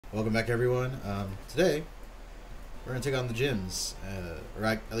Welcome back, everyone. Today, we're going to take on the gyms, or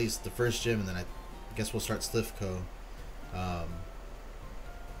at least the first gym, and then I guess we'll start Slivco. A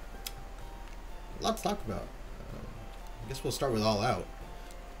lot to talk about. I guess we'll start with All Out.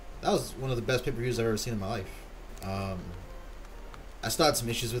 That was one of the best pay-per-views I've ever seen in my life. I still had some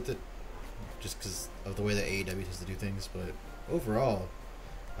issues with it, just because of the way that AEW tends to do things, but overall,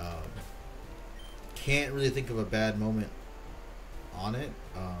 can't really think of a bad moment on it.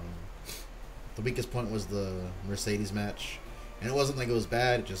 The weakest point was the Mercedes match, and it wasn't like it was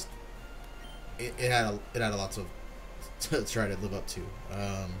bad. It had a lot to try to live up to.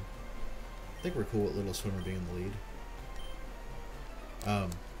 I think we're cool with Little Swimmer being in the lead.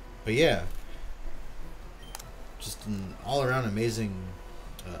 But yeah, just an all around amazing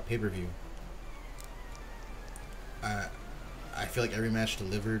pay per view. I feel like every match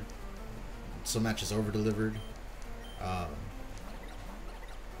delivered. Some matches over delivered.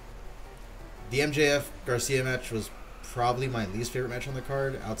 The MJF Garcia match was probably my least favorite match on the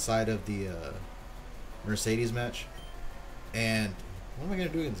card, outside of the Mercedes match. And what am I gonna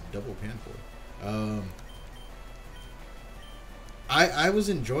do against Double Panboy? I was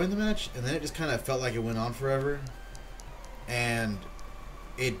enjoying the match, and then it just kind of felt like it went on forever, and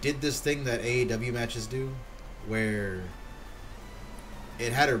it did this thing that AEW matches do, where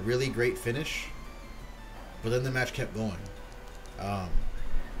it had a really great finish, but then the match kept going.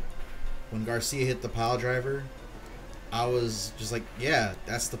 When Garcia hit the pile driver, I was just like, yeah,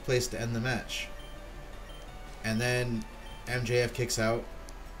 that's the place to end the match. And then MJF kicks out,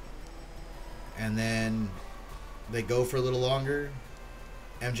 and then they go for a little longer.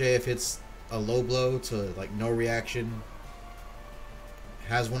 MJF hits a low blow to like no reaction,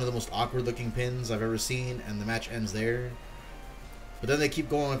 has one of the most awkward looking pins I've ever seen, and the match ends there. But then they keep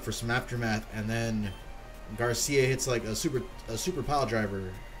going for some aftermath, and then Garcia hits like a super pile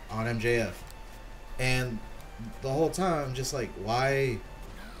driver on MJF, and the whole time just like, why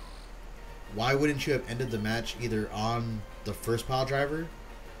wouldn't you have ended the match either on the first pile driver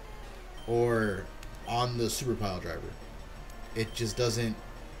or on the super pile driver? It just doesn't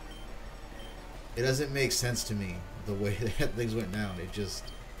make sense to me the way that things went down. It just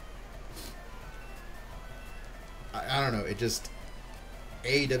I don't know, it just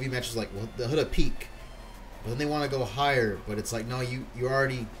AEW matches like, well, they'll hit a peak, but then they want to go higher, but it's like, no, you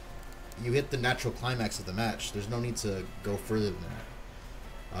already hit the natural climax of the match. There's no need to go further than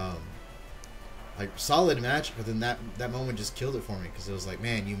that. Like, solid match, but then that moment just killed it for me, because it was like,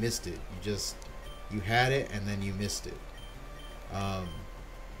 man, you missed it. You had it, and then you missed it. Let's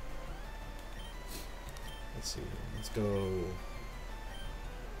see. Let's just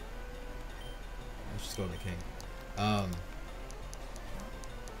go on the King.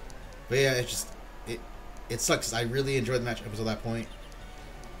 But yeah, it sucks. I really enjoyed the match up until that point.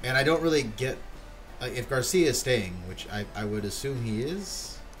 And I don't really get, like, if Garcia is staying, which I would assume he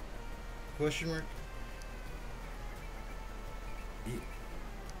is, question mark,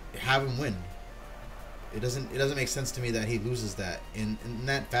 have him win. It doesn't make sense to me that he loses that in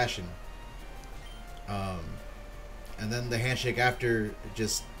that fashion. And then the handshake after,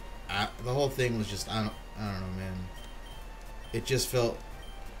 just the whole thing was just, I don't know, man. It just felt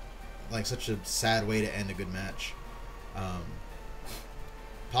like such a sad way to end a good match.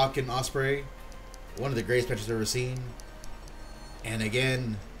 Pac and Ospreay, one of the greatest matches I've ever seen. And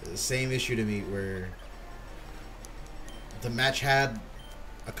again, the same issue to me, where the match had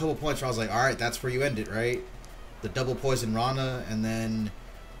a couple points where I was like, alright, that's where you end it, right? The double poison Rana, and then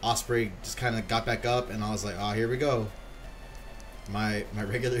Ospreay just kind of got back up, and I was like, oh, here we go. My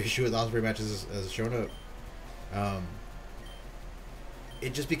regular issue with Ospreay matches has shown up.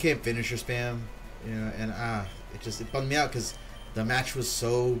 It just became finisher spam, you know, and it bummed me out, because the match was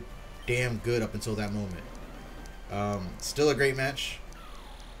so damn good up until that moment. Still a great match.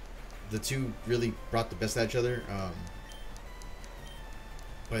 The two really brought the best out of each other.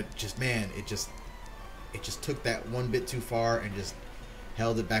 But just, man, it just took that one bit too far and just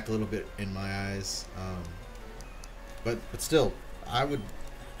held it back a little bit in my eyes. But still, I don't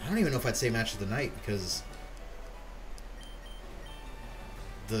even know if I'd say match of the night, because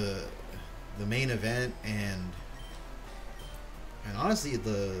the main event and honestly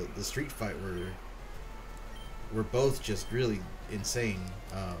the street fight were both just really insane.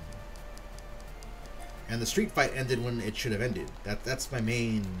 And the street fight ended when it should have ended. That's my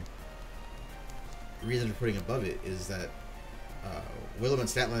main reason for putting above it, is that Willem and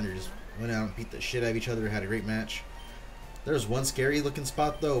Statlander just went out and beat the shit out of each other, had a great match. There was one scary looking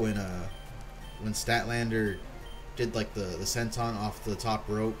spot though, when Statlander did like the senton off the top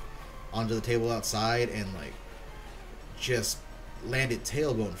rope onto the table outside, and like just landed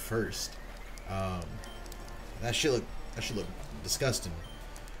tailbone first. That shit look disgusting.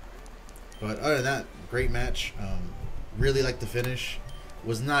 But other than that, great match. Really liked the finish.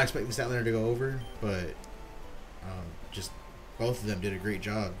 Was not expecting Statlander to go over, but just both of them did a great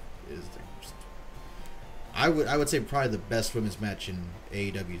job. I would say probably the best women's match in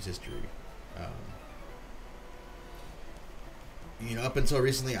AEW's history. You know, up until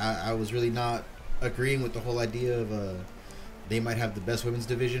recently, I was really not agreeing with the whole idea of they might have the best women's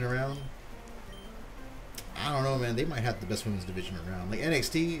division around. I don't know, man. They might have the best women's division around. Like,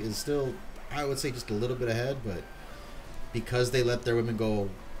 NXT is still, I would say, just a little bit ahead, but because they let their women go,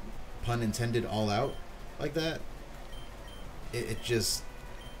 pun intended, all out like that, it just,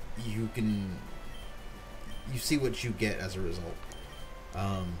 you see what you get as a result.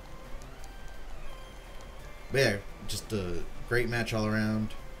 But yeah, just a great match all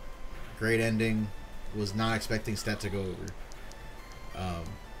around. Great ending. Was not expecting Stat to go over.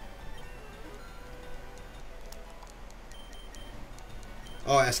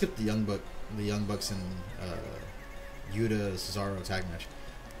 Oh, I skipped the Young Bucks and Yuta Cesaro tag match.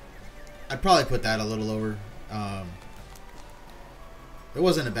 I'd probably put that a little lower. It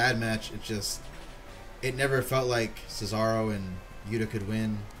wasn't a bad match. It never felt like Cesaro and Yuta could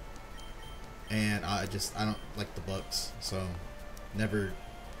win, and I don't like the Bucks, so never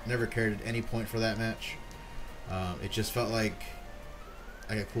cared at any point for that match. It just felt like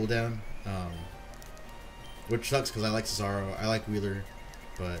I got cool down, which sucks because I like Cesaro, I like Wheeler,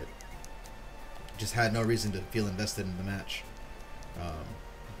 but just had no reason to feel invested in the match.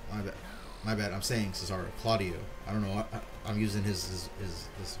 My bad. I'm saying Cesaro. Claudio. I don't know. I'm using his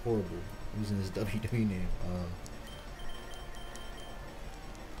horrible. I'm using his WWE name.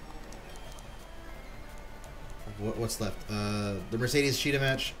 What's left? The Mercedes Cheetah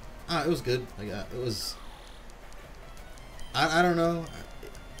match. It was good. Like, it was. I don't know.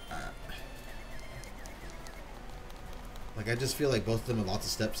 Like, I just feel like both of them have lots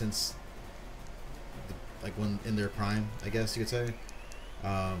of steps since, like, when in their prime, I guess you could say.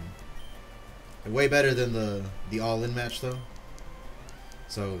 Way better than the All In match though.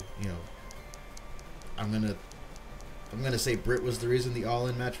 So, you know, I'm gonna say Britt was the reason the All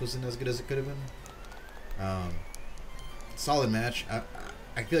In match wasn't as good as it could have been. Solid match.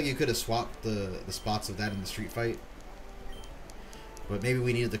 I feel like you could have swapped the spots of that in the street fight, but maybe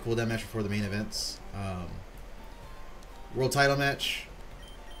we needed the cooldown match before the main events. World title match.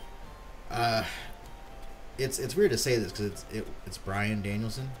 It's weird to say this because it's Bryan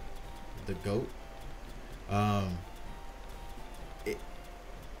Danielson, the GOAT.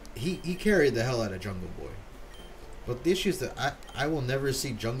 He carried the hell out of Jungle Boy, but the issue is that I will never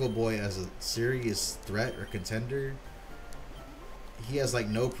see Jungle Boy as a serious threat or contender. He has like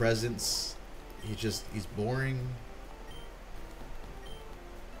no presence. He's boring.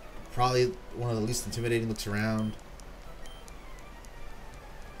 Probably one of the least intimidating looks around.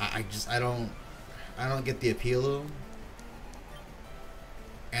 I don't get the appeal of him.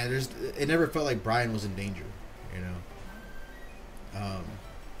 And it never felt like Bryan was in danger, you know.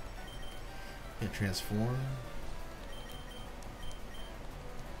 Can transform.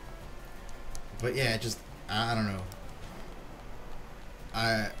 But yeah, I don't know.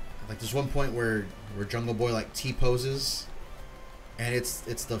 Like there's one point where Jungle Boy like T-poses, and it's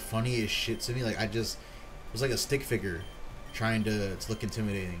the funniest shit to me. Like it was like a stick figure trying to look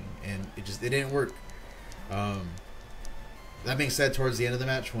intimidating, and it didn't work. That being said, towards the end of the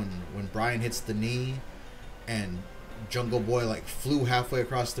match, when Bryan hits the knee and Jungle Boy like flew halfway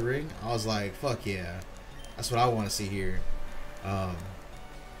across the ring, I was like, fuck yeah, that's what I want to see here. But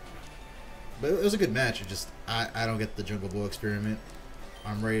it was a good match. I don't get the Jungle Boy experiment.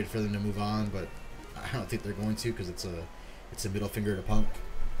 I'm ready for them to move on, but I don't think they're going to, because it's a middle finger to Punk.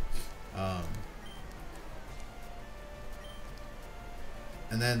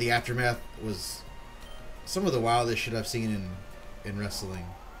 And then the aftermath was some of the wildest shit I've seen in wrestling.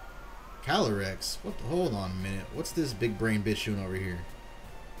 Calyrex, hold on a minute. What's this big brain bitch doing over here?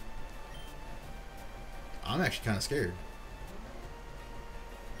 I'm actually kind of scared.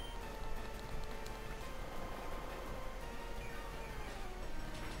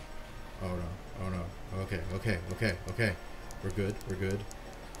 Oh no, oh no. Okay. We're good.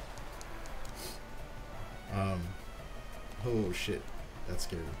 Oh shit. That's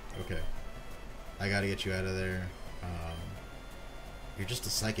scary. Okay. I gotta get you out of there. You're just a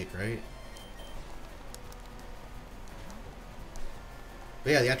psychic, right?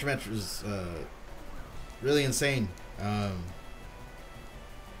 But yeah, the aftermatch was really insane.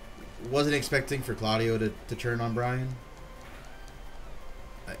 Wasn't expecting for Claudio to turn on Bryan.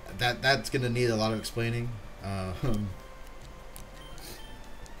 That's gonna need a lot of explaining.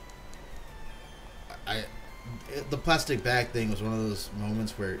 the plastic bag thing was one of those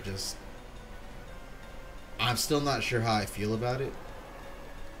moments where it just, I'm still not sure how I feel about it.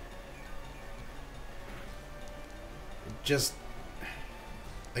 Just,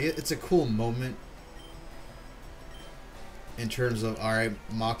 it's a cool moment in terms of, alright,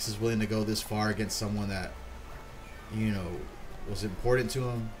 Mox is willing to go this far against someone that, you know, was important to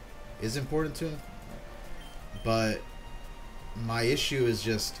him, is important to him. But my issue is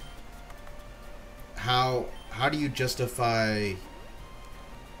just, how do you justify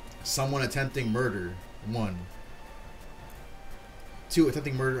someone attempting murder, 1, 2,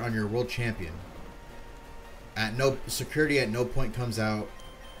 attempting murder on your world champion? At no security, at no point comes out.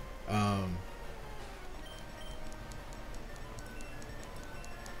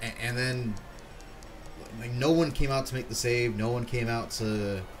 And then, like, no one came out to make the save. No one came out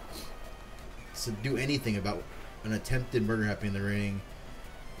to do anything about an attempted murder happening in the ring.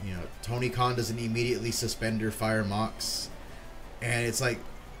 You know, Tony Khan doesn't immediately suspend or fire Mox, and it's like,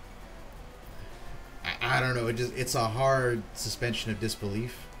 I don't know. It's a hard suspension of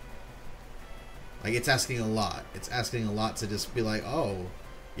disbelief. Like, it's asking a lot. It's asking a lot to just be like, oh,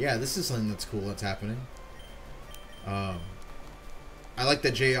 yeah, this is something that's cool that's happening. I like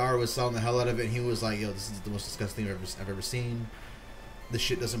that JR was selling the hell out of it. He was like, yo, this is the most disgusting thing I've ever seen. This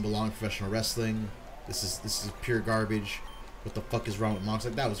shit doesn't belong in professional wrestling. This is pure garbage. What the fuck is wrong with Mox?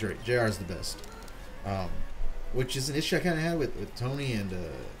 Like, that was great. JR is the best. Which is an issue I kind of had with Tony and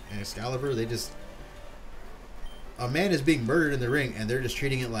Excalibur. They just, a man is being murdered in the ring, and they're just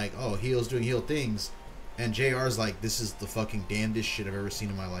treating it like, oh, heels doing heel things, and JR's like, this is the fucking damnedest shit I've ever seen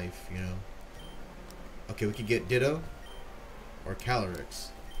in my life, you know? Okay, we could get Ditto or Calyrex.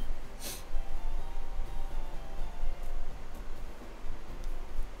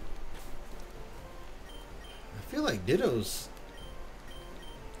 I feel like Ditto's,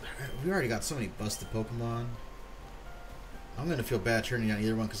 we already got so many busted Pokemon. I'm gonna feel bad turning down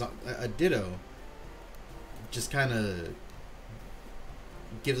either one, because a Ditto just kind of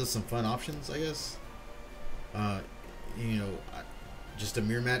gives us some fun options, I guess. You know, just a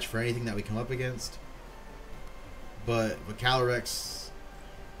mirror match for anything that we come up against. But Calyrex,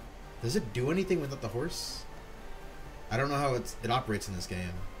 does it do anything without the horse? I don't know how it operates in this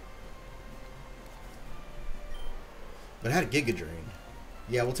game. But it had a Giga Drain.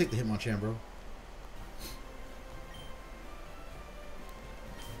 Yeah, we'll take the Hitmonchan, bro.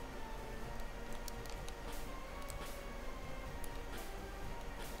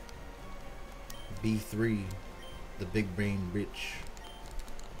 B3, the big brain bitch.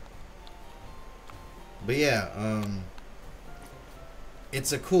 But yeah,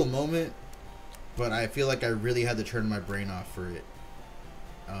 it's a cool moment, but I feel like I really had to turn my brain off for it.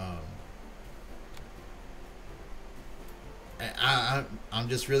 I'm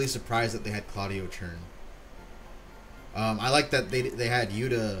just really surprised that they had Claudio turn. I like that they had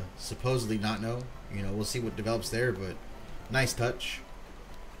Yuta supposedly not know. You know, we'll see what develops there, but nice touch.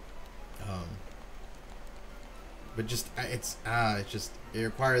 But just it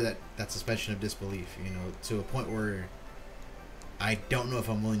required that suspension of disbelief, you know, to a point where I don't know if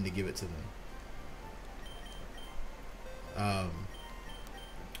I'm willing to give it to them.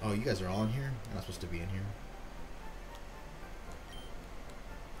 Oh, you guys are all in here? You're not supposed to be in here.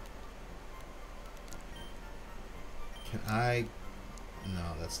 Can I?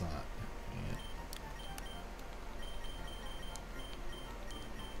 No, that's not. Yeah.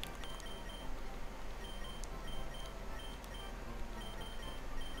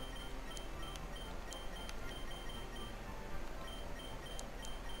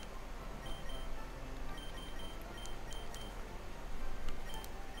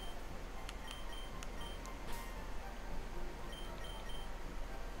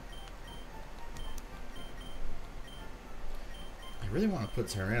 I really want to put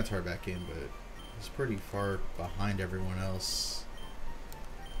Tyranitar back in, but he's pretty far behind everyone else.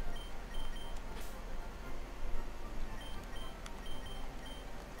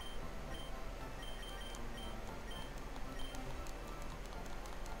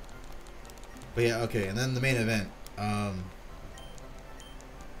 But yeah, okay, and then the main event.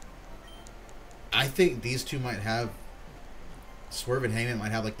 I think these two might have, Swerve and Hangman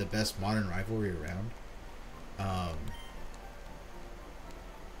might have like the best modern rivalry around.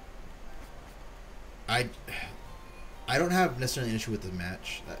 I don't have necessarily an issue with the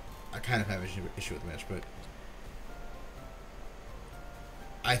match. I kind of have an issue with the match, but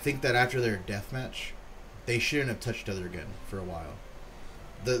I think that after their death match, they shouldn't have touched each other again for a while.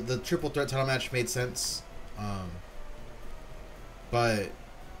 The triple threat title match made sense, but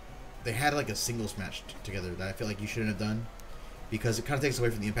they had like a singles match together that I feel like you shouldn't have done, because it kind of takes away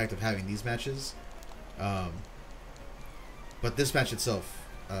from the impact of having these matches. Um, but this match itself,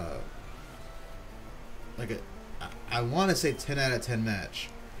 like I want to say 10 out of 10 match,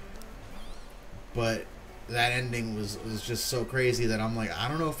 but that ending was just so crazy that I'm like, I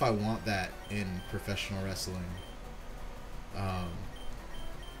don't know if I want that in professional wrestling.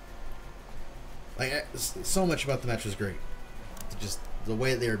 Like, so much about the match was great. Just the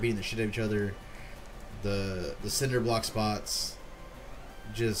way they were beating the shit out of each other, the cinder block spots,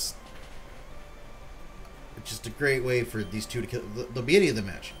 just a great way for these two to kill. The beginning of the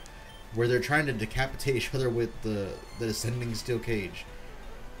match, where they're trying to decapitate each other with the descending steel cage.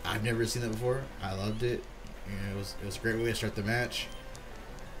 I've never seen that before. I loved it. You know, it was a great way to start the match.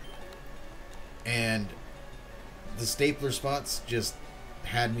 And the stapler spots just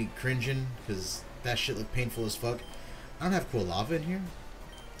had me cringing because that shit looked painful as fuck. I don't have cool lava in here.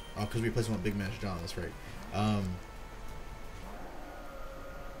 Oh, because we replaced him with Big Match John. That's right.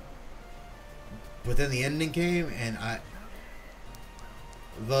 But then the ending came, and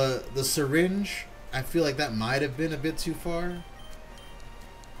the syringe, I feel like that might have been a bit too far.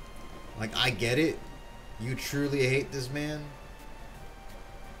 Like, I get it. You truly hate this man.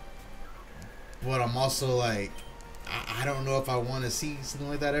 But I'm also like, I don't know if I want to see something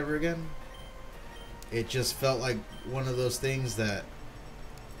like that ever again. It just felt like one of those things that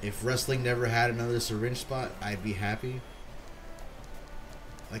if wrestling never had another syringe spot, I'd be happy.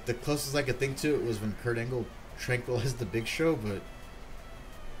 Like, the closest I could think to it was when Kurt Angle tranquilized the Big Show, but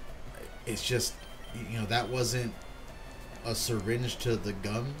it's just, you know, that wasn't a syringe to the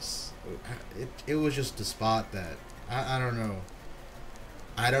gums. It was just a spot that I don't know.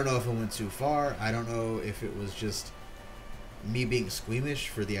 I don't know if it went too far. I don't know if it was just me being squeamish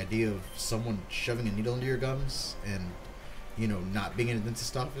for the idea of someone shoving a needle into your gums and, you know, not being in a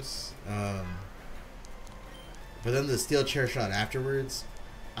dentist office. But then the steel chair shot afterwards,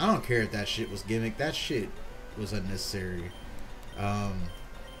 I don't care if that shit was gimmick. That shit was unnecessary.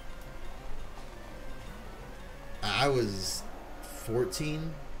 I was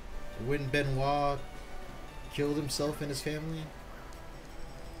 14 when Benoit killed himself and his family.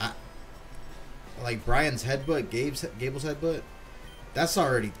 Like Brian's headbutt, Gable's headbutt, that's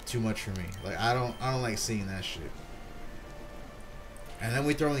already too much for me. Like, I don't like seeing that shit. And then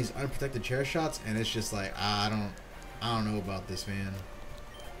we throw in these unprotected chair shots, and it's just like, I don't know about this, man.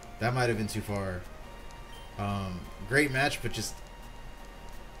 That might have been too far. Great match, but just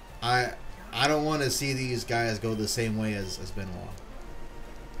I don't want to see these guys go the same way as Benoit.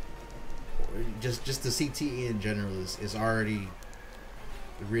 Just the CTE in general is already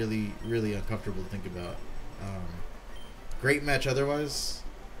really, really uncomfortable to think about. Great match otherwise.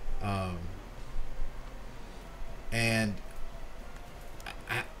 And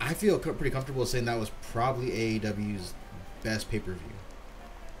I feel pretty comfortable saying that was probably AEW's best pay-per-view.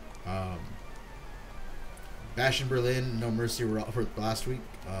 Bash in Berlin, No Mercy were for last week.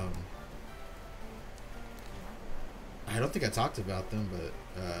 I don't think I talked about them, but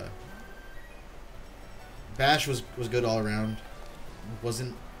Bash was good all around.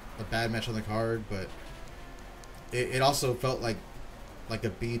 Wasn't a bad match on the card, but it also felt like a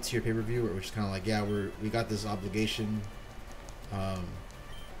B tier pay per view, which is kind of like, yeah, we got this obligation.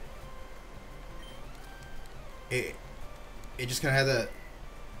 It just kind of had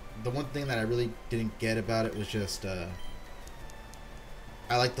the one thing that I really didn't get about it was just I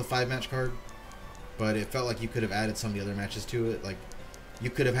like the 5-match card, but it felt like you could have added some of the other matches to it. Like, you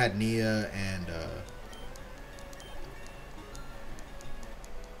could have had Nia and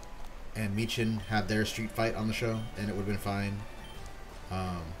Michin have their street fight on the show, and it would have been fine.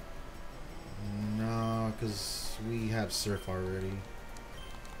 No, because we have Surf already.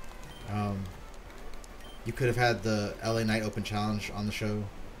 You could have had the LA Knight Open Challenge on the show.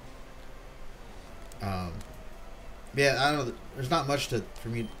 Yeah, I don't know. There's not much for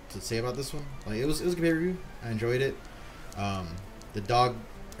me to say about this one. Like, it was a good pay-per-view. I enjoyed it.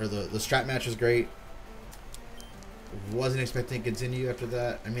 The strap match was great. Wasn't expecting to continue after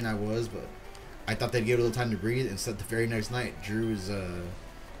that. I mean, I was, but I thought they'd give it a little time to breathe. Instead, the very next night, Drew is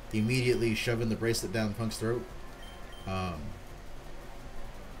immediately shoving the bracelet down Punk's throat.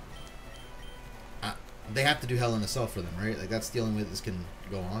 They have to do Hell in a Cell for them, right? Like, that's the only way this can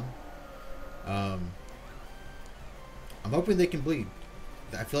go on. I'm hoping they can bleed.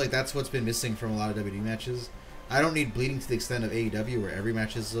 I feel like that's what's been missing from a lot of WWE matches. I don't need bleeding to the extent of AEW, where every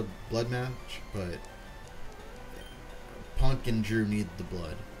match is a blood match, but Punk and Drew need the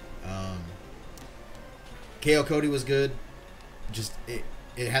blood. KO Cody was good. Just it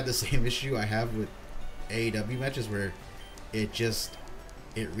had the same issue I have with AEW matches, where it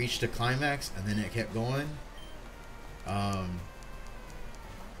reached a climax and then it kept going.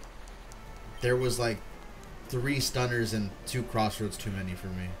 There was like 3 stunners and 2 crossroads too many for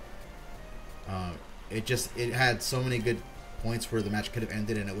me. It had so many good points where the match could have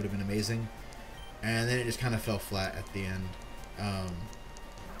ended and it would have been amazing, and then it just kind of fell flat at the end.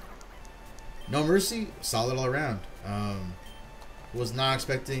 No Mercy, solid all around. Was not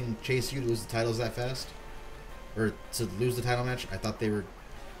expecting Chase U to lose the titles that fast, or to lose the title match. I thought they were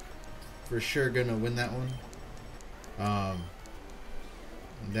for sure gonna win that one.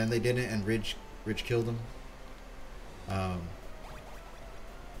 Then they didn't, and Ridge killed him.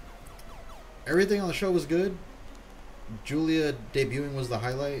 Everything on the show was good. Julia debuting was the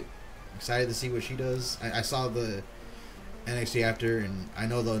highlight. Excited to see what she does. I saw the NXT after, and I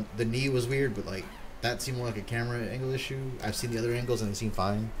know the knee was weird, but like that seemed more like a camera angle issue. I've seen the other angles and they seem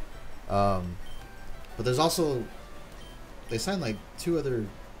fine. But there's also, they signed like 2 other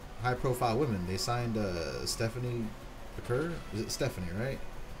high profile women. They signed Stephanie Baker. Is it Stephanie, right?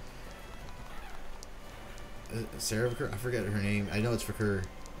 Sarah Baker? I forget her name. I know it's Baker.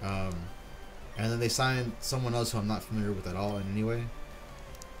 And then they signed someone else who I'm not familiar with at all in any way.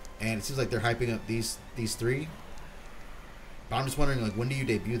 And it seems like they're hyping up these 3. But I'm just wondering, like, when do you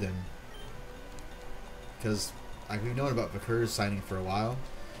debut them? Because like, we've known about Baker's signing for a while.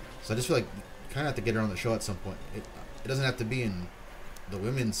 So I just feel like you kind of have to get her on the show at some point. It doesn't have to be in the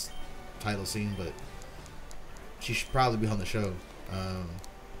women's title scene, but she should probably be on the show.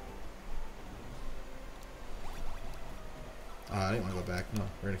 I didn't want to go back. No,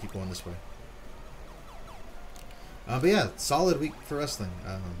 we're going to keep going this way. But yeah, solid week for wrestling.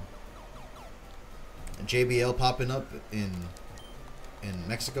 JBL popping up in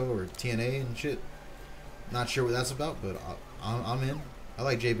Mexico or TNA and shit. Not sure what that's about, but I'm in. I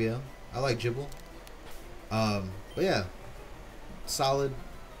like JBL. I like Jibble. But yeah, solid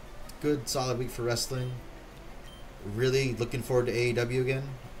week for wrestling. Really looking forward to AEW again.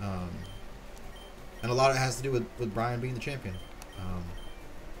 And a lot of it has to do with Bryan being the champion.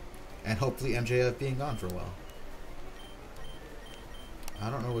 And hopefully MJF being gone for a while. I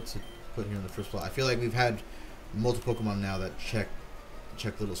don't know what to put here in the first plot. I feel like we've had multiple Pokemon now that check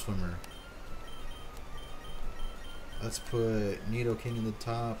Little Swimmer. Let's put Nidoking in the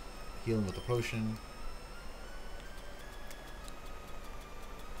top. Heal him with a potion.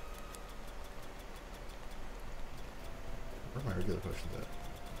 Where are my regular potions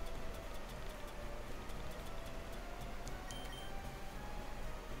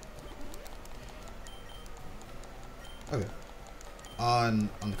at? Okay. On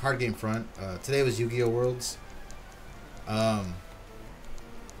the card game front, today was Yu-Gi-Oh! Worlds.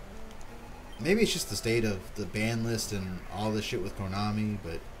 Maybe it's just the state of the ban list and all this shit with Konami,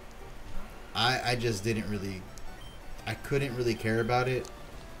 but I just didn't really, I couldn't really care about it.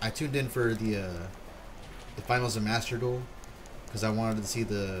 I tuned in for the finals of Master Duel because I wanted to see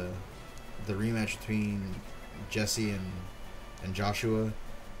the rematch between Jesse and Joshua,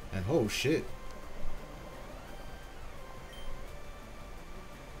 and oh shit.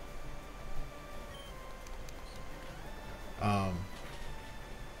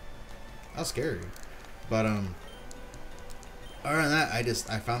 That was scary, but other than that, I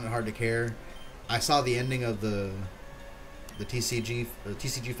found it hard to care. I saw the ending of the TCG or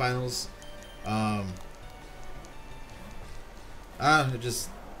TCG finals.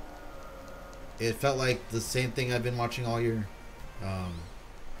 It felt like the same thing I've been watching all year. I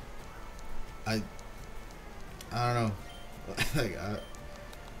don't know. Like,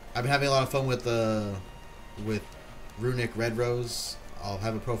 I've been having a lot of fun with Runic Red Rose. I'll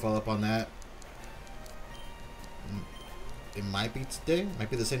have a profile up on that. It might be today. Might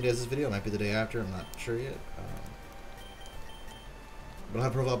be the same day as this video. It might be the day after. I'm not sure yet. But I'll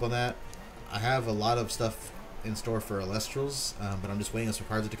have a profile up on that. I have a lot of stuff in store for Alestrals, but I'm just waiting on some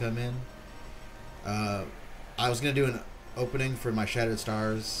cards to come in. I was going to do an opening for my Shattered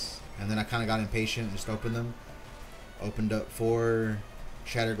Stars, and then I kind of got impatient and just opened them. Opened up 4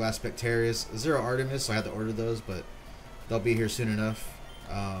 Shattered Glass Spectarius, 0 Artemis, so I had to order those, but they'll be here soon enough.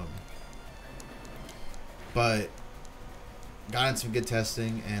 But got in some good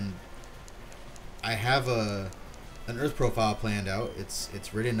testing, and I have an Earth profile planned out.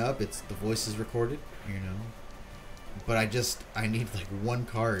 It's written up. The voice is recorded, you know. But I need like 1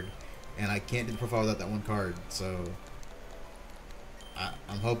 card, and I can't do the profile without that 1 card. So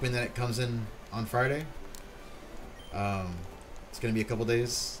I'm hoping that it comes in on Friday. It's gonna be a couple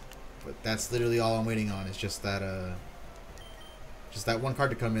days, but that's literally all I'm waiting on. Is just that 1 card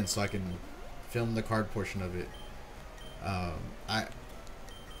to come in so I can film the card portion of it.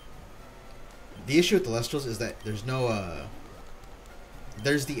 The issue with the Lestrals is that there's no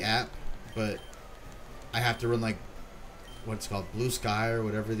there's the app, but I have to run like what's called Blue Sky or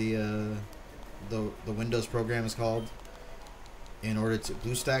whatever the the Windows program is called, in order to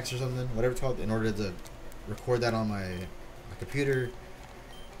BlueStacks or something, whatever it's called, in order to record that on my computer.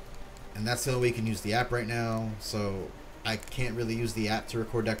 And that's the only way you can use the app right now. So I can't really use the app to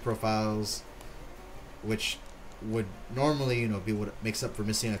record deck profiles, which would normally, you know, be what makes up for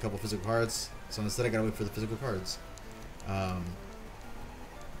missing a couple physical cards. So instead I gotta wait for the physical cards.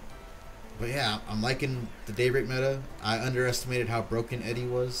 But yeah, I'm liking the Daybreak meta. I underestimated how broken Eddie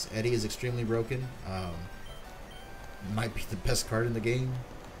was. Eddie is extremely broken. Might be the best card in the game.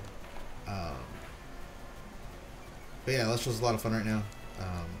 But yeah, Celestials is a lot of fun right now.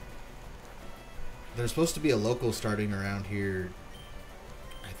 There's supposed to be a local starting around here,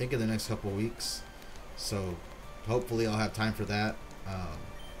 I think in the next couple of weeks. So hopefully I'll have time for that.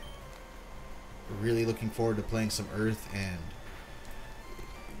 Really looking forward to playing some Earth. And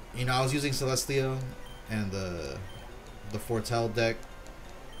you know, I was using Celestia and the Fortell deck,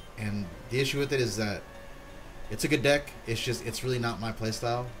 and the issue with it is that it's a good deck. It's just, it's really not my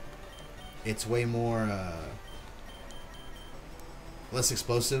playstyle. It's way more less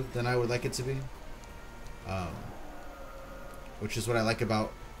explosive than I would like it to be, which is what I like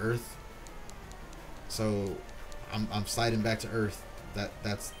about Earth. So I'm sliding back to Earth.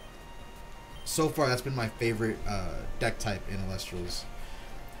 That's so far that's been my favorite deck type in Celestials.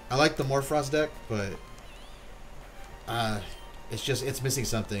 I like the Morphrost deck, but it's missing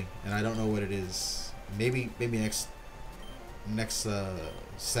something, and I don't know what it is. Maybe next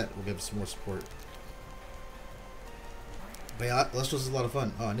set will give us some more support. But yeah, Celestials is a lot of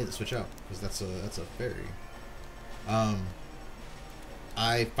fun. Oh, I need to switch out because that's a fairy.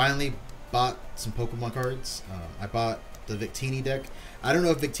 I finally bought some Pokemon cards. I bought the Victini deck. I don't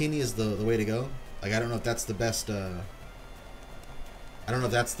know if Victini is the way to go. Like, I don't know if that's the best. I don't know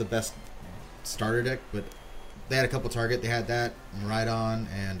if that's the best starter deck, but they had a couple Target. They had that, Miraidon,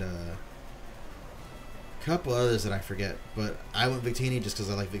 and a couple others that I forget. But I went Victini just because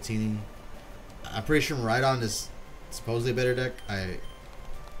I like Victini. I'm pretty sure Miraidon is supposedly a better deck.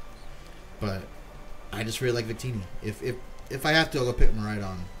 But I just really like Victini. If I have to, I'll go pick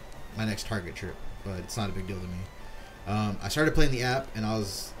Miraidon my next Target trip. But it's not a big deal to me. I started playing the app, and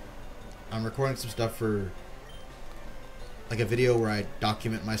I'm recording some stuff for like a video where I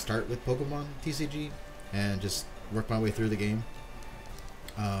document my start with Pokemon TCG and just work my way through the game.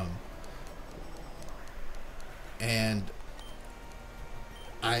 And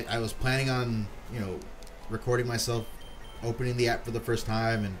I was planning on, you know, recording myself opening the app for the first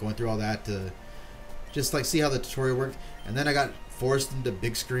time and going through all that to just like see how the tutorial worked. And then I got forced into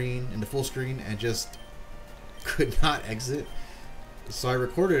full screen, and just could not exit. So I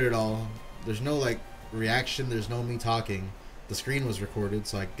recorded it all. There's no like reaction, there's no me talking. The screen was recorded,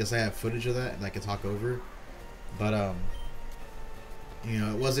 so I guess I have footage of that and I can talk over. But you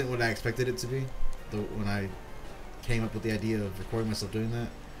know, it wasn't what I expected it to be when I came up with the idea of recording myself doing that.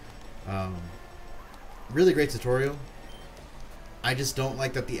 Really great tutorial. I just don't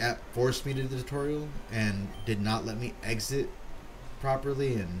like that the app forced me to do the tutorial and did not let me exit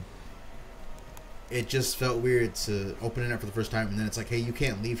properly, and it just felt weird to open it up for the first time and then it's like, hey, you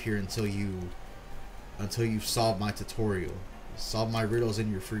can't leave here until you've solved my tutorial, solve my riddles, and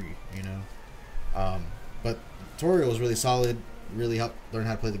you're free, you know. But the tutorial was really solid, really helped learn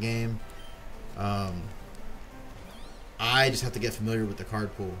how to play the game. I just have to get familiar with the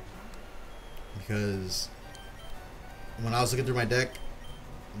card pool, because when I was looking through my deck,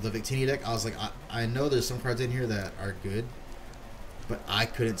 the Victini deck, I was like, I know there's some cards in here that are good, but I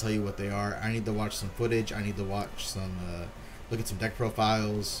couldn't tell you what they are. I need to watch some footage. I need to watch some, look at some deck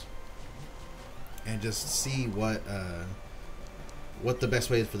profiles, and just see what the best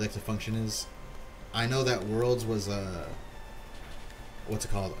way for the deck to function is. I know that Worlds was what's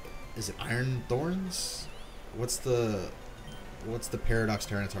it called? Is it Iron Thorns? What's the Paradox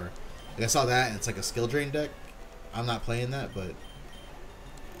Tyranitar? Like, I saw that, and it's like a skill drain deck. I'm not playing that, but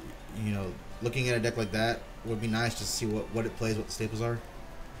you know, looking at a deck like that would be nice just to see what it plays, what the staples are.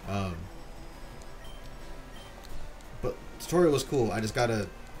 But tutorial was cool. I just gotta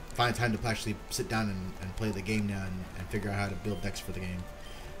find time to actually sit down and play the game now and figure out how to build decks for the game.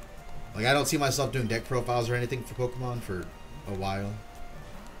 Like, I don't see myself doing deck profiles or anything for Pokemon for a while.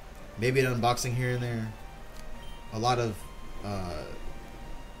 Maybe an unboxing here and there. A lot of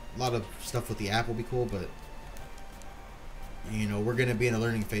stuff with the app will be cool, but you know, we're gonna be in a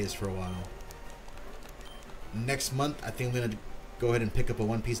learning phase for a while. Next month, I think I'm gonna go ahead and pick up a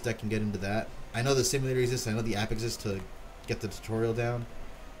One Piece deck and get into that. I know the simulator exists. I know the app exists to get the tutorial down.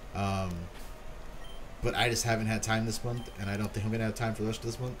 But I just haven't had time this month, and I don't think I'm gonna have time for the rest of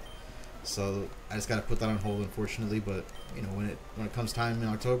this month. So I just gotta put that on hold, unfortunately. But you know, when it comes time in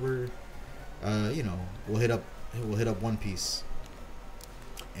October, you know, we'll hit up One Piece.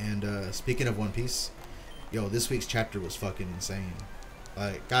 And speaking of One Piece, yo, this week's chapter was fucking insane.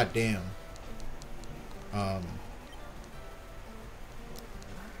 Like, goddamn.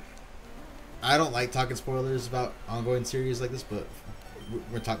 I don't like talking spoilers about ongoing series like this, but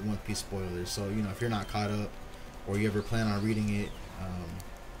we're talking One Piece spoilers. So, you know, if you're not caught up or you ever plan on reading it,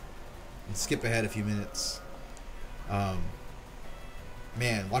 skip ahead a few minutes.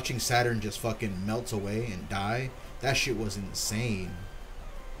 Man, watching Saturn just fucking melt away and die, that shit was insane.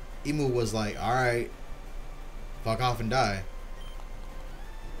 Imu was like, alright, fuck off and die.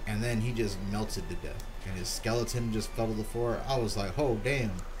 And then he just melted to death. And his skeleton just fell to the floor. I was like, oh,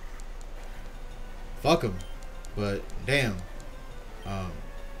 damn. Fuck him. But, damn. And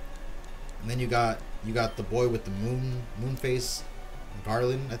then you got the boy with the moon face,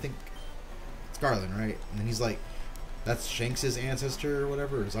 Garland, I think. It's Garland, right? And then he's like, that's Shanks' ancestor or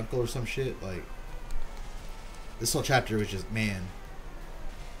whatever, or his uncle or some shit. Like, this whole chapter was just, man.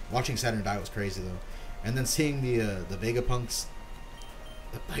 Watching Saturn die was crazy, though. And then seeing the Vegapunks,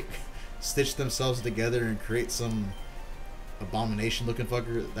 like, stitch themselves together and create some abomination looking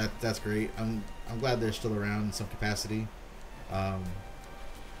fucker, that's great. I'm glad they're still around in some capacity. But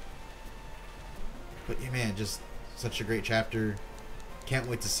yeah, man, just such a great chapter. Can't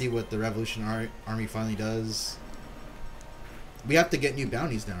wait to see what the Revolution Army finally does. We have to get new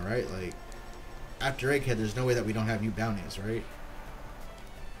bounties now, right? Like, after Egghead, there's no way that we don't have new bounties, right?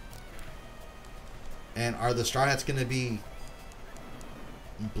 And are the Straw Hats gonna be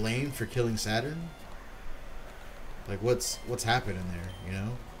blamed for killing Saturn? Like, what's happening there, you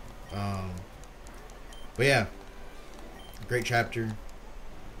know? But yeah, great chapter.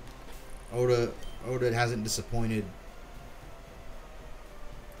 Oda hasn't disappointed.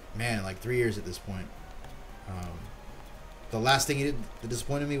 Man, like 3 years at this point. The last thing he did that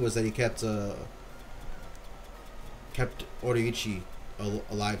disappointed me was that he kept Oriichi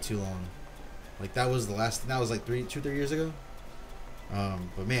alive too long. Like, that was the last thing. That was like 3 years ago.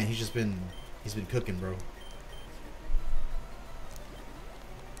 But man, he's been cooking, bro.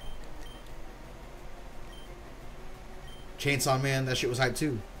 Chainsaw Man, that shit was hype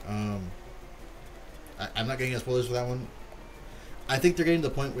too. I'm not getting into spoilers for that one. I think they're getting to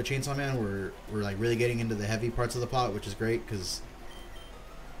the point with Chainsaw Man where we're like really getting into the heavy parts of the plot, which is great because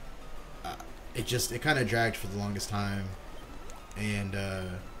it kind of dragged for the longest time, and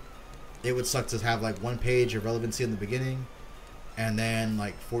it would suck to have like 1 page of relevancy in the beginning, and then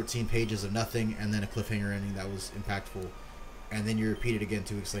like 14 pages of nothing, and then a cliffhanger ending that was impactful, and then you repeat it again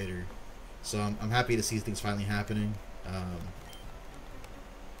 2 weeks later. So I'm happy to see things finally happening.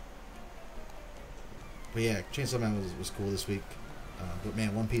 But yeah, Chainsaw Man was cool this week. But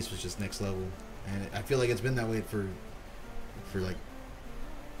man, One Piece was just next level, and I feel like it's been that way for like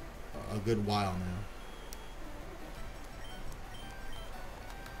a good while now.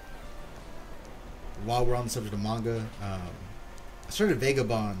 While we're on the subject of manga, I started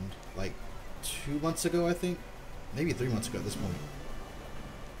Vagabond like 2 months ago, I think, maybe 3 months ago at this point.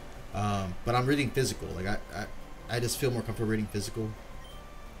 But I'm reading physical. Like I just feel more comfortable reading physical.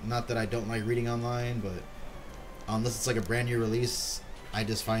 Not that I don't like reading online, but unless it's like a brand new release, I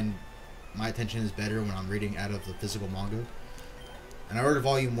just find my attention is better when I'm reading out of the physical manga. And I ordered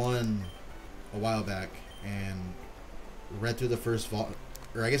volume 1 a while back and read through the first or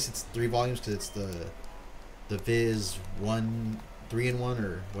I guess it's 3 volumes because it's the Viz 1, 3-in-1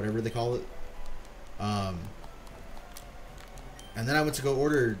 or whatever they call it. And then I went to go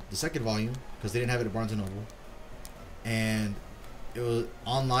order the second volume because they didn't have it at Barnes & Noble. And it was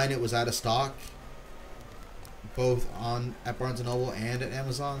online, it was out of stock, both at Barnes & Noble and at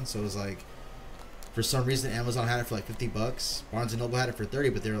Amazon. So it was like, for some reason Amazon had it for like $50, Barnes & Noble had it for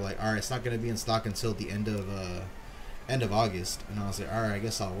 $30, but they were like, alright, it's not going to be in stock until the end of August. And I was like, alright, I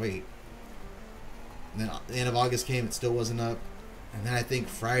guess I'll wait. And then the end of August came, it still wasn't up. And then I think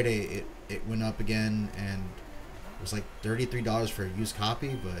Friday it went up again, and it was like $33 for a used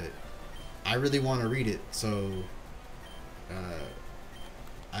copy, but I really want to read it, so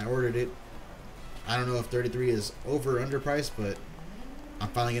I ordered it. I don't know if 33 is over or underpriced, but I'm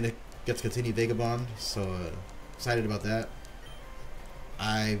finally gonna get to continue Vagabond, so excited about that.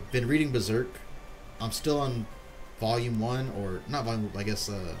 I've been reading Berserk. I'm still on volume 1, or not volume, I guess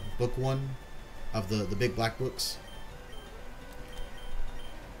book 1 of the big black books.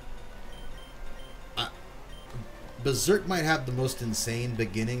 Berserk might have the most insane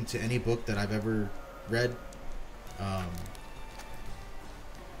beginning to any book that I've ever read.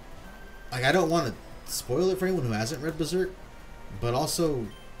 Like, I don't want to spoil it for anyone who hasn't read Berserk, but also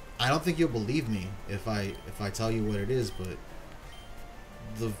I don't think you'll believe me if I tell you what it is. But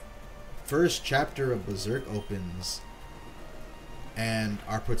first chapter of Berserk opens, and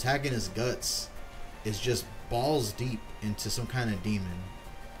our protagonist Guts is just balls deep into some kind of demon.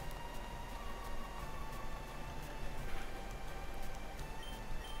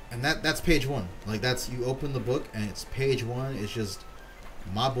 And that's page one. Like, that's, you open the book and it's page one. It's just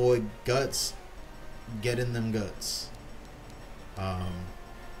my boy Guts getting them guts.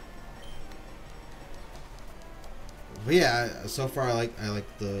 But yeah, so far I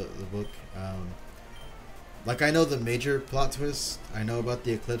like the book. Like, I know the major plot twist. I know about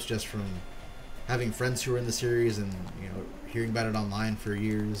the eclipse just from having friends who are in the series and, you know, hearing about it online for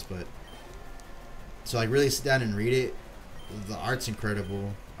years. But so like really sit down and read it. The art's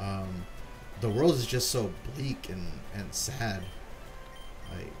incredible. The world is just so bleak and sad.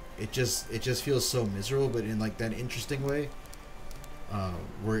 Like, it just feels so miserable, but in like that interesting way,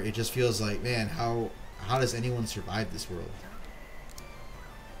 where it just feels like, man, how does anyone survive this world?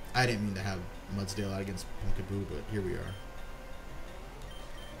 I didn't mean to have Mudsdale out against Punkaboo, but here we are.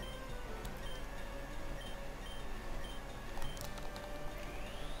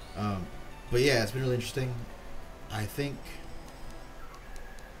 But yeah, it's been really interesting. I think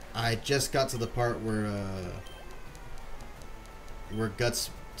I just got to the part where Guts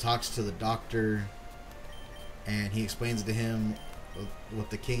talks to the doctor, and he explains to him what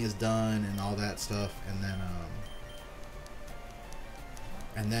the king has done and all that stuff, and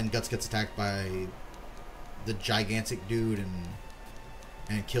then Guts gets attacked by the gigantic dude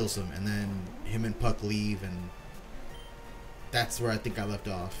and kills him, and then him and Puck leave, and that's where I think I left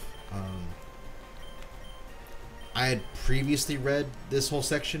off. I had previously read this whole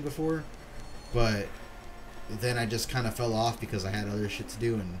section before, but then I just kind of fell off because I had other shit to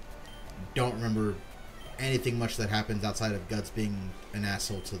do and don't remember anything much that happens outside of Guts being an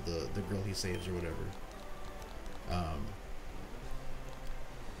asshole to the girl he saves or whatever.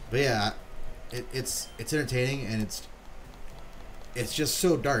 But yeah, it's entertaining, and it's just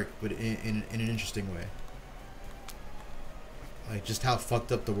so dark, but in an interesting way. Like, just how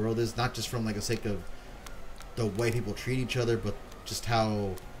fucked up the world is, not just from like a sake of the way people treat each other, but just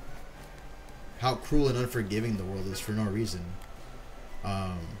how cruel and unforgiving the world is for no reason.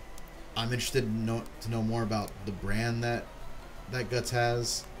 I'm interested to know more about the brand that Guts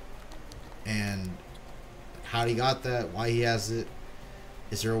has, and how he got that, why he has it.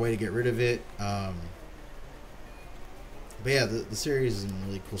 Is there a way to get rid of it? But yeah, the series is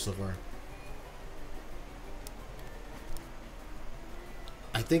really cool so far.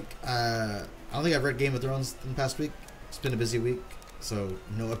 I think I don't think I've read Game of Thrones in the past week. It's been a busy week, so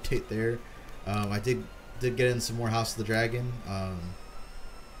no update there. I did get in some more House of the Dragon.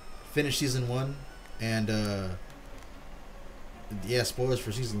 Finished season 1, and yeah, spoilers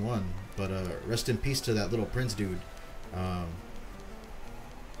for season 1. But rest in peace to that little prince dude.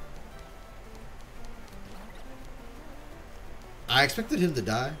 I expected him to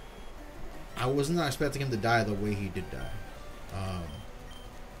die. I was not expecting him to die the way he did die.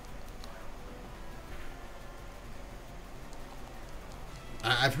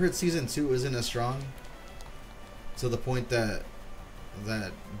 I've heard season 2 isn't as strong, to the point that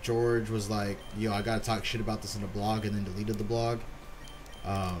George was like, yo, I gotta talk shit about this in a blog, and then deleted the blog.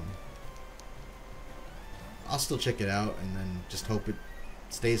 I'll still check it out, and then just hope it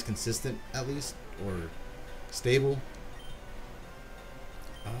stays consistent, at least, or stable.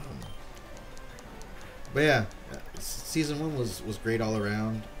 But yeah, season 1 was great all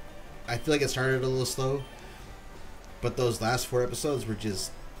around. I feel like it started a little slow, but those last 4 episodes were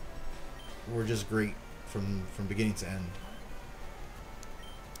just great from beginning to end.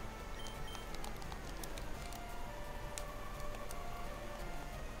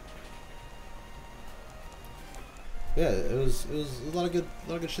 Yeah, it was a lot of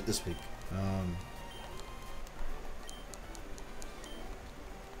good shit this week.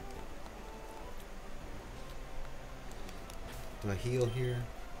 Do I heal here?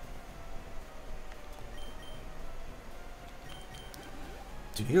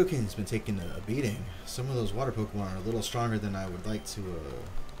 Dude, Nidoking's been taking a beating. Some of those water Pokemon are a little stronger than I would like to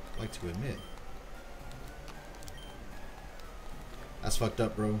admit. That's fucked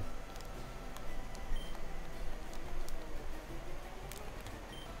up, bro.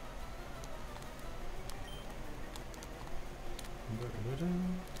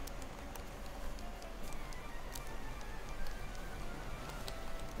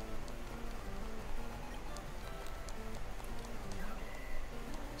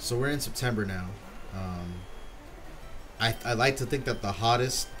 So we're in September now. I like to think that the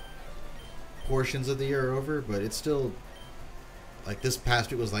hottest portions of the year are over, but it's still, like, this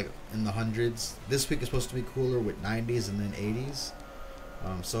past week was like in the hundreds. This week is supposed to be cooler with 90s and then 80s.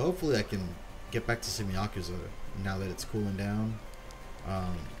 So hopefully I can get back to some Yakuza now that it's cooling down.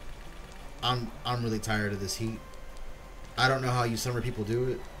 I'm really tired of this heat. I don't know how you summer people do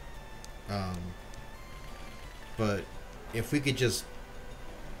it, but if we could just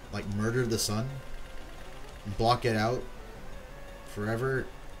like murder the sun, block it out forever,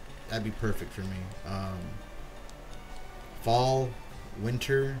 that'd be perfect for me. Fall,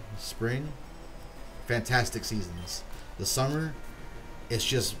 winter, spring, fantastic seasons. The summer, it's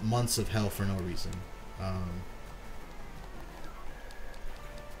just months of hell for no reason.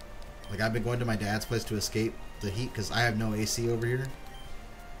 Like I've been going to my dad's place to escape the heat because I have no AC over here,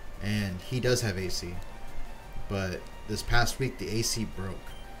 and he does have AC. But this past week the AC broke,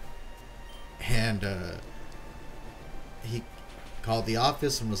 and he called the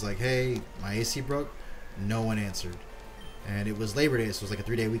office and was like, "Hey, my AC broke." No one answered, and it was Labor Day, so it was like a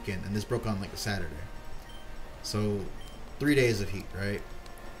 3-day weekend, and this broke on like a Saturday. So 3 days of heat, right?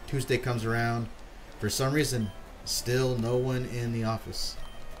 Tuesday comes around, for some reason, still no one in the office.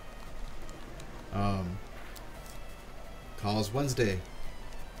 Calls Wednesday,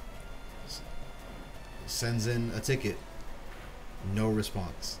 sends in a ticket, no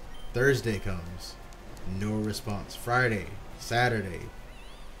response. Thursday comes, no response. Friday, Saturday,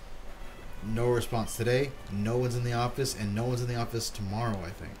 no response. Today, no one's in the office, and no one's in the office tomorrow,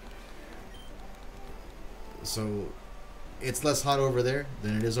 I think. So it's less hot over there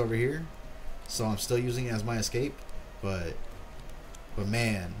than it is over here, so I'm still using it as my escape. But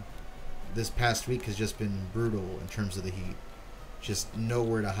man, this past week has just been brutal in terms of the heat. Just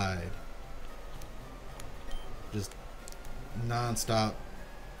nowhere to hide. Just non-stop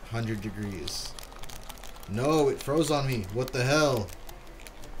 100 degrees. No, it froze on me. What the hell?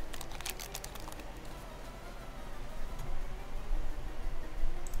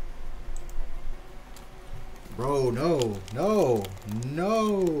 Bro, no, no,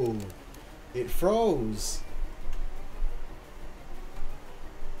 no. It froze.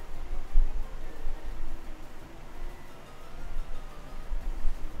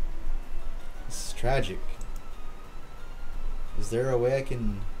 This is tragic. Is there a way I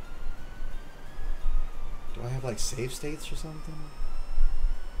can... Do I have like save states or something?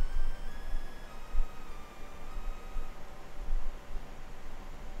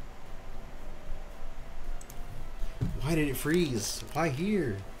 Why did it freeze? Why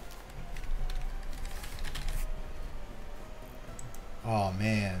here? Oh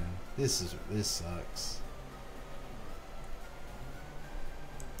man, this sucks.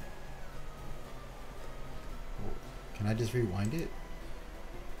 Can I just rewind it?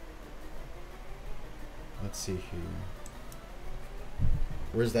 Let's see here.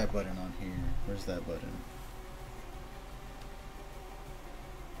 Where's that button on here? Where's that button?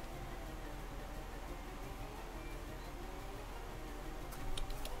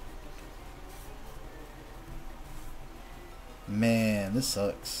 Man, this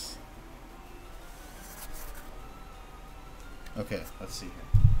sucks. Okay, let's see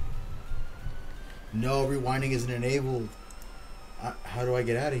here. No, rewinding isn't enabled. How do I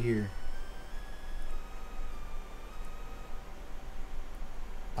get out of here?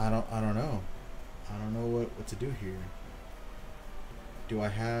 I don't know. I don't know what to do here. Do I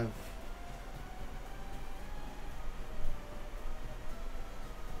have...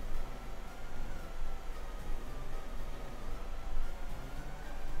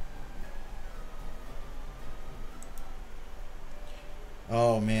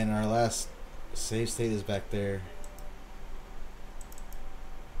 Oh man, our last save state is back there.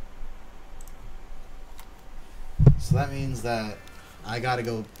 So that means that I gotta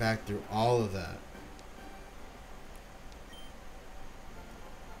go back through all of that.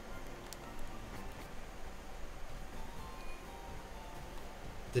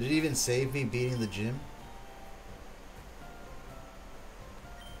 Did it even save me beating the gym?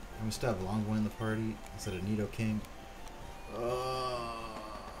 And we still have Longboy in the party instead of Nidoking.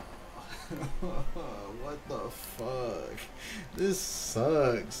 What the fuck? This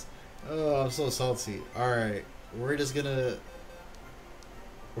sucks. Oh, I'm so salty. Alright, we're just gonna...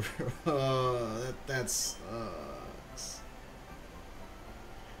 that sucks.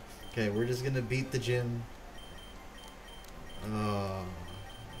 Okay, we're just gonna beat the gym.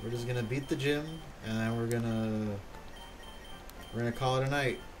 We're just gonna beat the gym, and then we're gonna call it a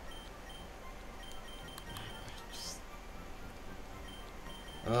night.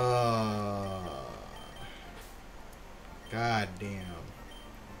 God damn.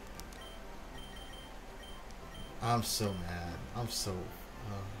 I'm so mad. I'm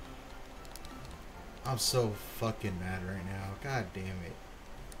so fucking mad right now. God damn it.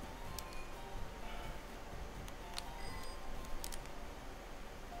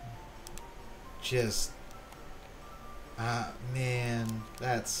 just... man,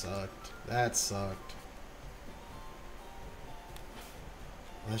 that sucked. That sucked.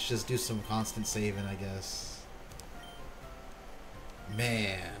 Let's just do some constant saving, I guess.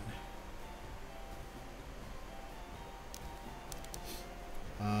 Man.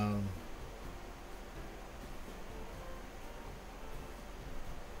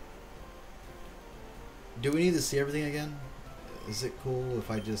 Do we need to see everything again? Is it cool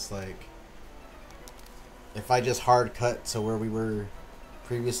if I just like... if I just hard cut to where we were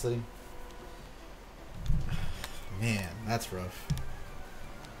previously? Man, that's rough.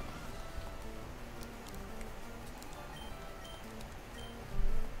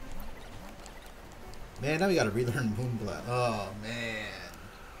 Man, now we gotta relearn Moonblast. Oh, man.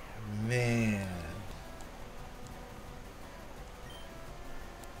 Man.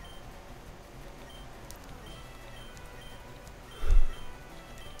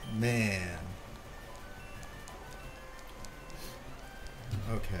 Man.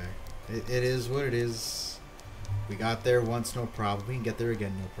 Okay. It is what it is. We got there once, no problem. We can get there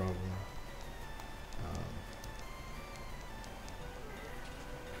again, no problem.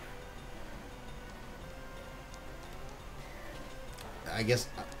 I guess...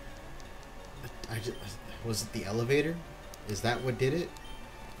 I just... was it the elevator? Is that what did it?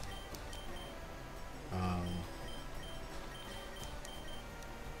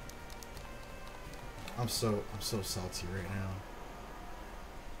 I'm so salty right now.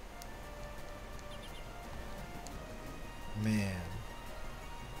 Man.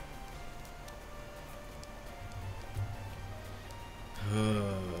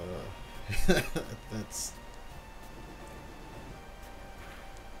 That's...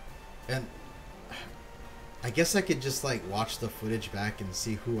 and I guess I could just like watch the footage back and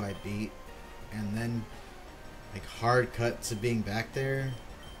see who I beat and then like hard cut to being back there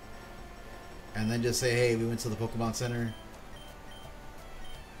and then just say, hey, we went to the Pokemon Center,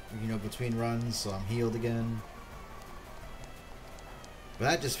 you know, between runs, so I'm healed again. But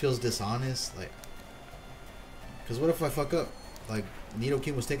that just feels dishonest, like, because what if I fuck up? Like,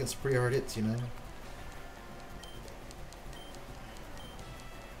 Nidoking was taking some pretty hard hits, you know?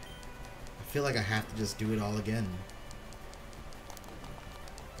 I feel like I have to just do it all again.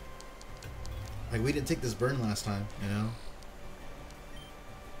 Like, we didn't take this burn last time, you know?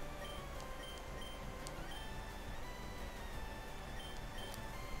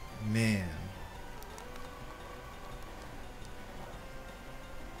 Man.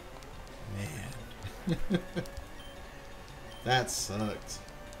 Man. That sucked.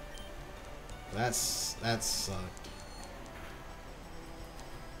 That sucked.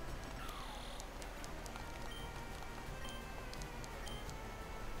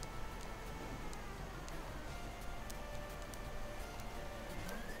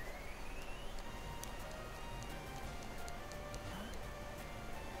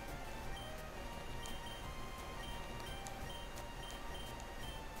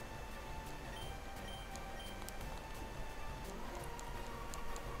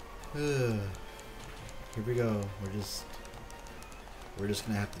 Here we go. We're just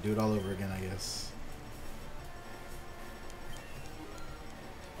gonna have to do it all over again, I guess.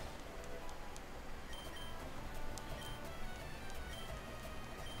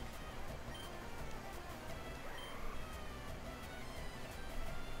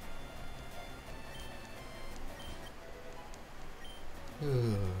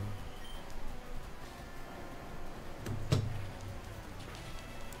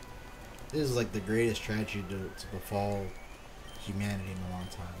 This is like the greatest tragedy to befall humanity in a long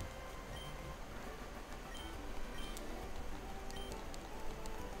time.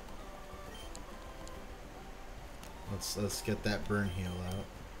 Let's get that burn heal out.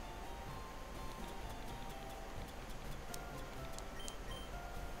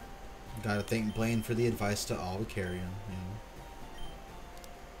 Gotta thank Blaine for the advice to all carry him, you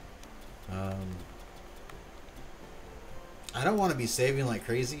know. I don't want to be saving like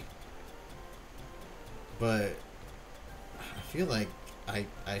crazy, but I feel like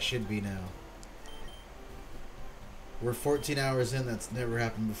I should be now. We're 14 hours in, that's never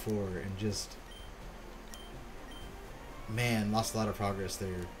happened before, and just, man, lost a lot of progress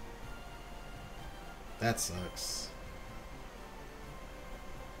there. That sucks.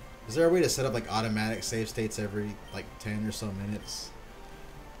 Is there a way to set up like automatic save states every like 10 or so minutes?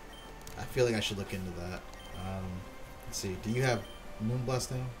 I feel like I should look into that. Let's see, do you have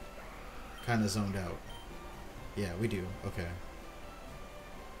Moonblast now? Kinda zoned out. Yeah, we do. Okay.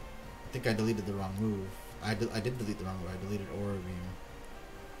 I think I deleted the wrong move. I did delete the wrong move. I deleted Aura Beam.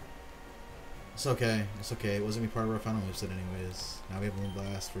 It's okay. It's okay. It wasn't even part of our final moveset anyways. Now we have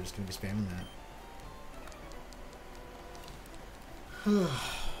Moonblast. We're just going to be spamming that.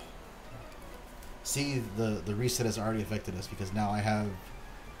 See, the reset has already affected us because now I have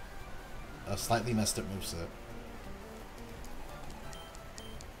a slightly messed up moveset.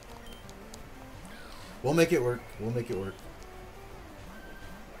 We'll make it work. We'll make it work.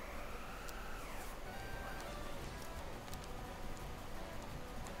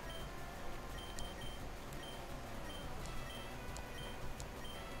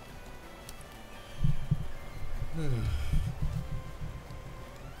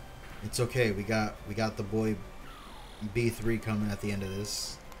 It's okay. We got the boy B3 coming at the end of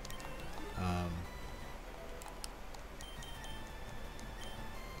this.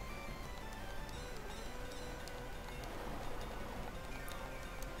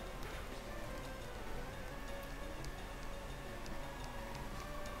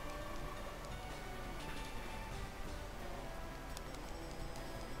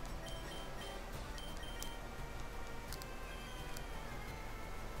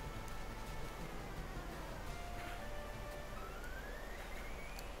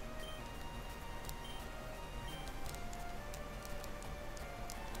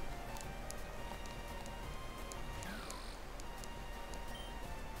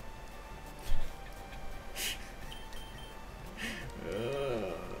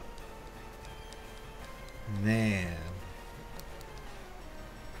 Man.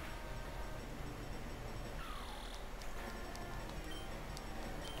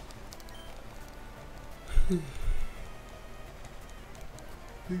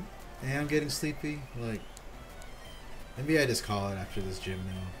 Hey, I'm getting sleepy. Like, maybe I just call it after this gym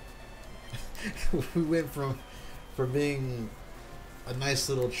now. We went from being a nice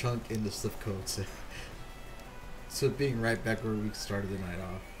little chunk into slip coats to being right back where we started the night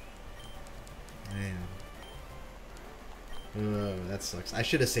off. Man. That sucks. I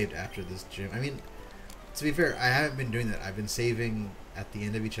should have saved after this gym. I mean, to be fair, I haven't been doing that. I've been saving at the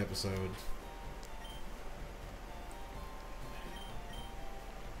end of each episode.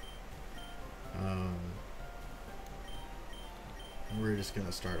 We're just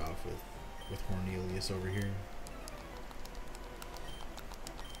gonna start off with Cornelius over here.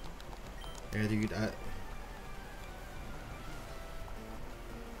 Yeah, dude.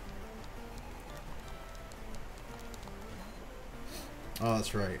 Oh,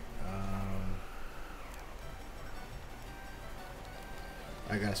 that's right.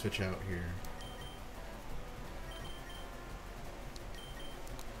 I gotta switch out here.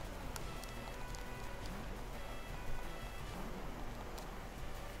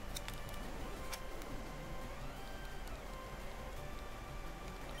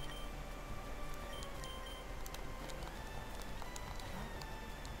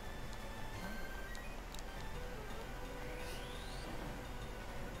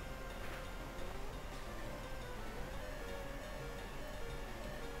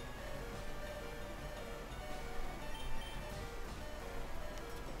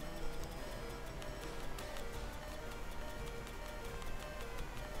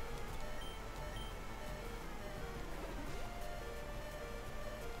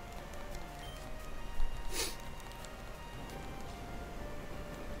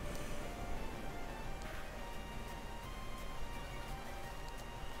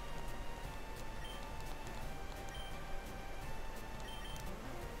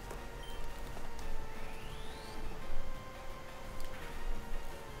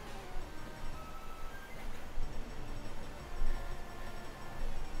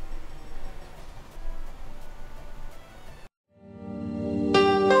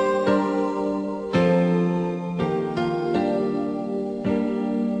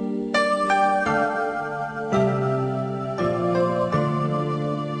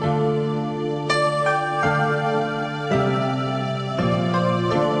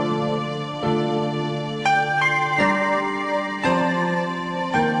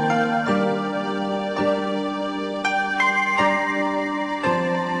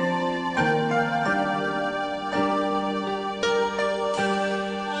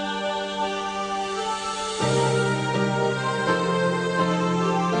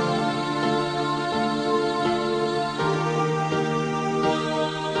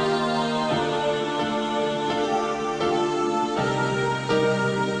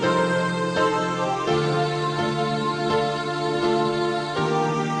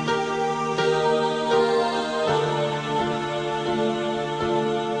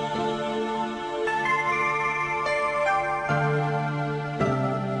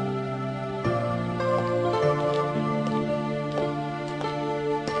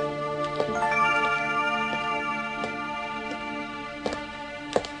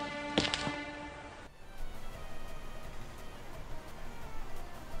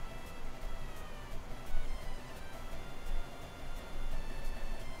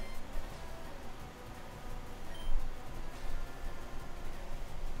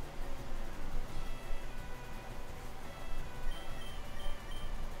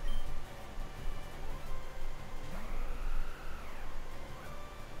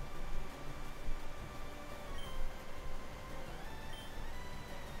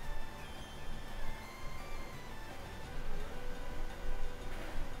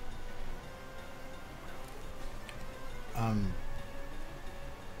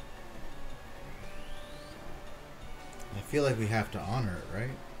 feel like we have to honor it, right?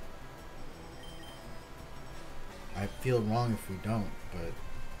 I feel wrong if we don't, but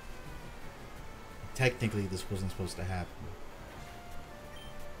technically this wasn't supposed to happen.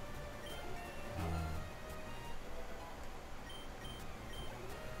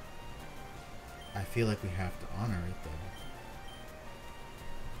 I feel like we have to honor it, though.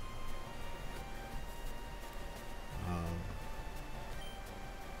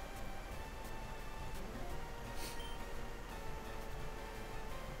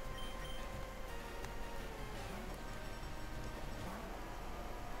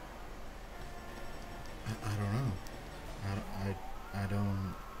 I don't know. I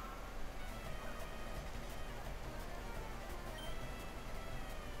don't.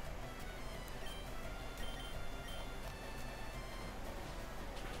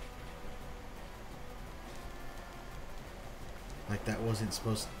 Like, that wasn't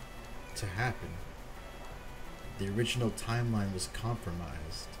supposed to happen. The original timeline was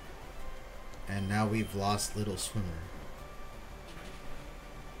compromised. And now we've lost Little Swimmer.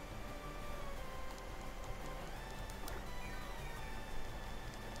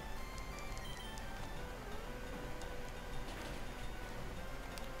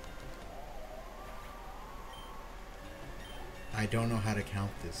 I don't know how to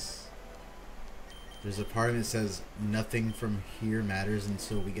count this. There's a part of it that says nothing from here matters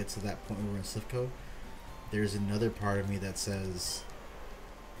until we get to that point where we're in Slivco. There's another part of me that says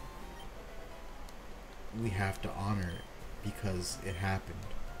we have to honor it because it happened.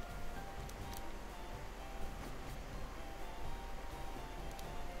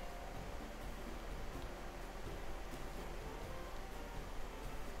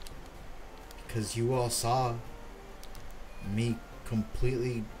 Because you all saw me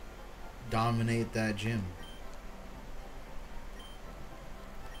completely dominate that gym.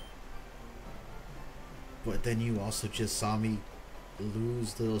 But then you also just saw me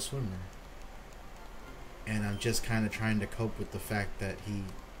lose Little Swimmer. And I'm just kind of trying to cope with the fact that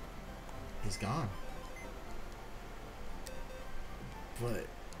he's gone.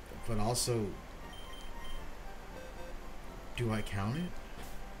 But also, do I count it?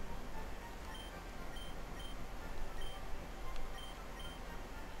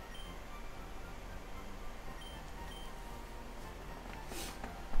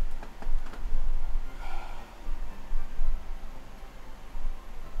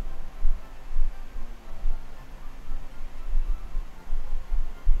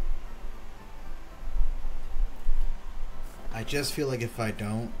 I just feel like if I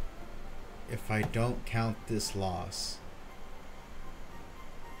don't count this loss,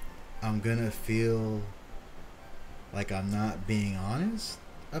 I'm gonna feel like I'm not being honest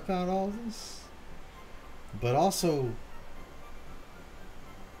about all this. But also,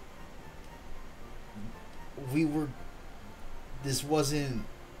 this wasn't,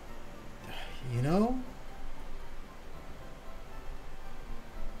 you know?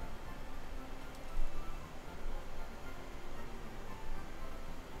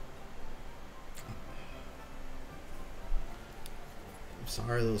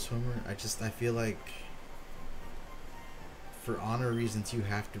 Sorry, Little Swimmer. I feel like for honor reasons you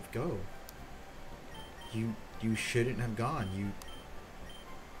have to go. You shouldn't have gone.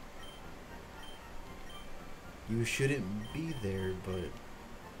 You shouldn't be there, but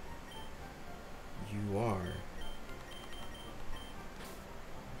you are.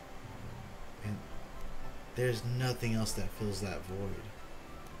 And there's nothing else that fills that void.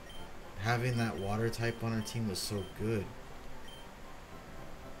 Having that water type on our team was so good.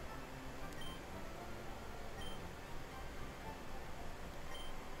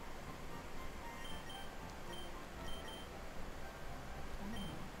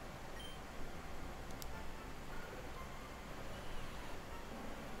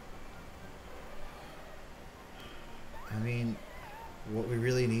 I mean, what we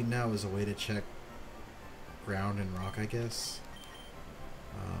really need now is a way to check ground and rock, I guess.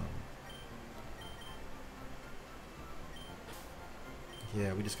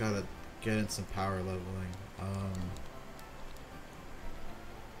 Yeah, we just gotta get in some power leveling.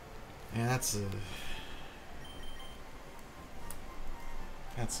 Yeah, that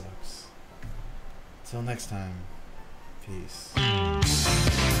sucks. Till next time, peace.